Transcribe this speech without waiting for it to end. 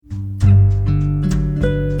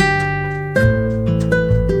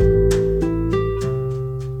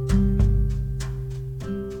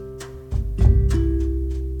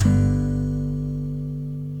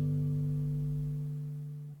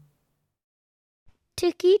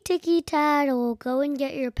Ticky, ticky, tattle, go and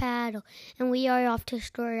get your paddle. And we are off to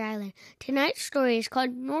Story Island. Tonight's story is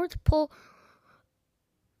called North Pole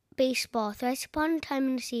Baseball. Thrice upon a time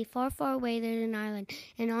in the sea, far, far away there's an island.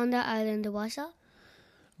 And on that island there was a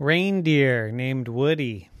reindeer named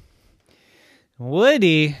Woody.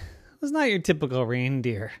 Woody was not your typical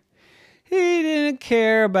reindeer. He didn't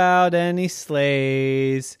care about any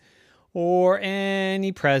sleighs or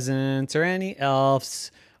any presents or any elves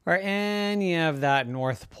or any of that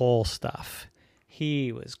North Pole stuff.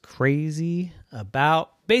 He was crazy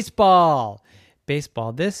about baseball.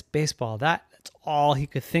 Baseball this, baseball that. That's all he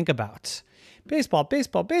could think about. Baseball,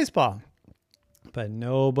 baseball, baseball. But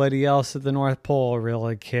nobody else at the North Pole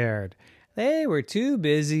really cared. They were too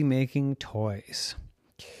busy making toys.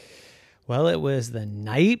 Well, it was the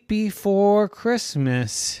night before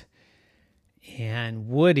Christmas, and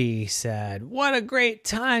Woody said, "What a great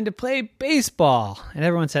time to play baseball." And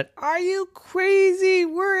everyone said, "Are you crazy?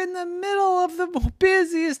 We're in the middle of the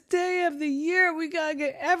busiest day of the year. We got to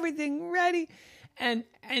get everything ready. And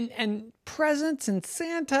presents and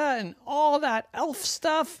Santa and all that elf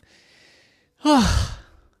stuff.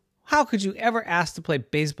 How could you ever ask to play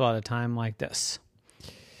baseball at a time like this?"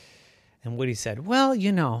 And Woody said, "Well,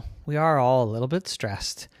 we are all a little bit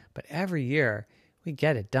stressed, but every year we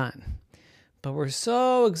get it done. But we're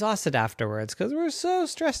so exhausted afterwards because we're so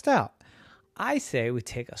stressed out. I say we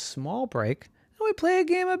take a small break and we play a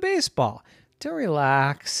game of baseball to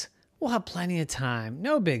relax. We'll have plenty of time.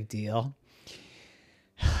 No big deal."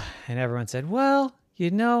 And everyone said, "Well,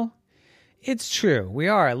 it's true. We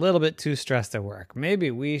are a little bit too stressed at work.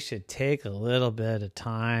 Maybe we should take a little bit of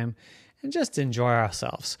time and just enjoy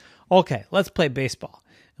ourselves. Okay, let's play baseball."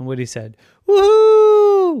 And Woody said,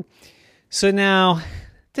 "Woohoo!" So now,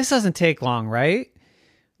 this doesn't take long, right?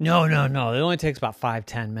 No. It only takes about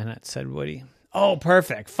 5-10 minutes, said Woody. "Oh,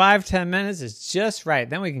 perfect. 5-10 minutes is just right.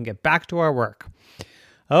 Then we can get back to our work."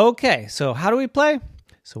 Okay, so how do we play?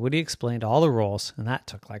 So Woody explained all the rules, and that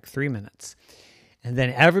took like 3 minutes. And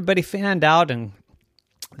then everybody fanned out, and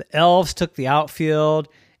the elves took the outfield,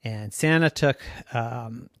 and Santa took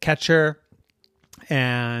catcher,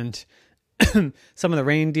 and some of the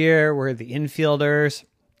reindeer were the infielders,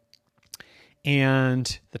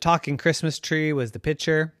 and the talking Christmas tree was the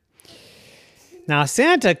pitcher. Now,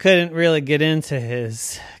 Santa couldn't really get into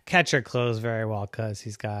his catcher clothes very well because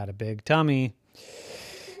he's got a big tummy.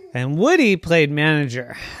 And Woody played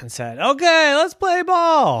manager and said, "Okay, let's play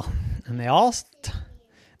ball." And they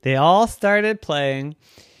all started playing,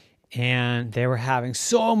 and they were having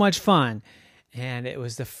so much fun. And it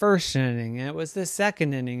was the first inning, and it was the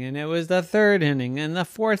second inning, and it was the third inning, and the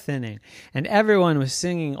fourth inning. And everyone was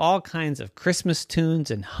singing all kinds of Christmas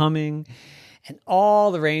tunes and humming. And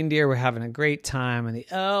all the reindeer were having a great time, and the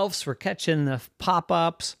elves were catching the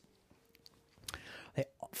pop-ups. They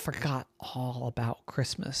forgot all about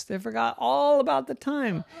Christmas. They forgot all about the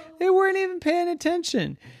time. They weren't even paying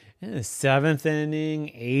attention. In the seventh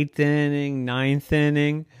inning, eighth inning, ninth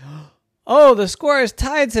inning. "Oh, the score is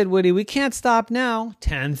tied," said Woody. "We can't stop now."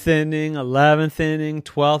 10th inning, 11th inning,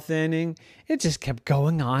 12th inning. It just kept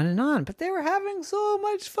going on and on, but they were having so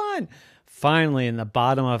much fun. Finally, in the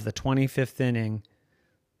bottom of the 25th inning,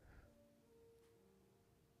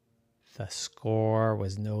 the score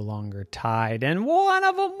was no longer tied, and one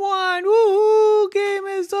of them won. Woohoo! Game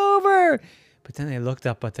is over. But then they looked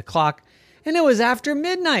up at the clock, and it was after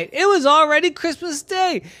midnight. It was already Christmas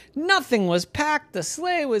Day. Nothing was packed. The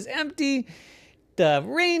sleigh was empty. The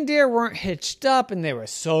reindeer weren't hitched up, and they were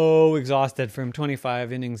so exhausted from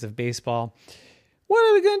 25 innings of baseball. "What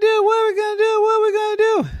are we going to do? What are we going to do? What are we going to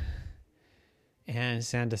do?" And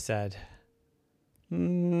Santa said,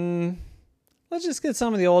 "Let's just get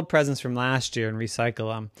some of the old presents from last year and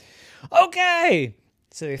recycle them." Okay!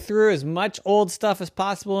 So they threw as much old stuff as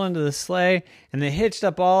possible into the sleigh, and they hitched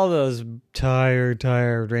up all those tired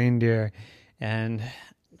reindeer. And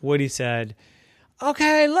Woody said,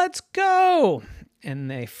 "Okay, let's go."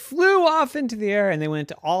 And they flew off into the air, and they went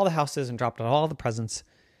to all the houses and dropped all the presents,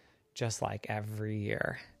 just like every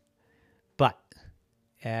year. But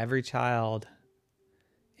every child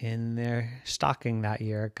in their stocking that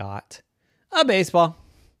year got a baseball.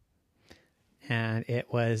 And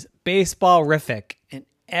it was baseball-rific. And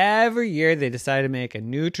every year they decided to make a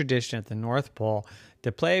new tradition at the North Pole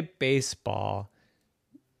to play baseball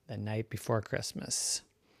the night before Christmas.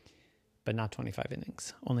 But not 25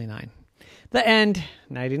 innings, only 9. The end.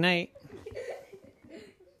 Nighty-night.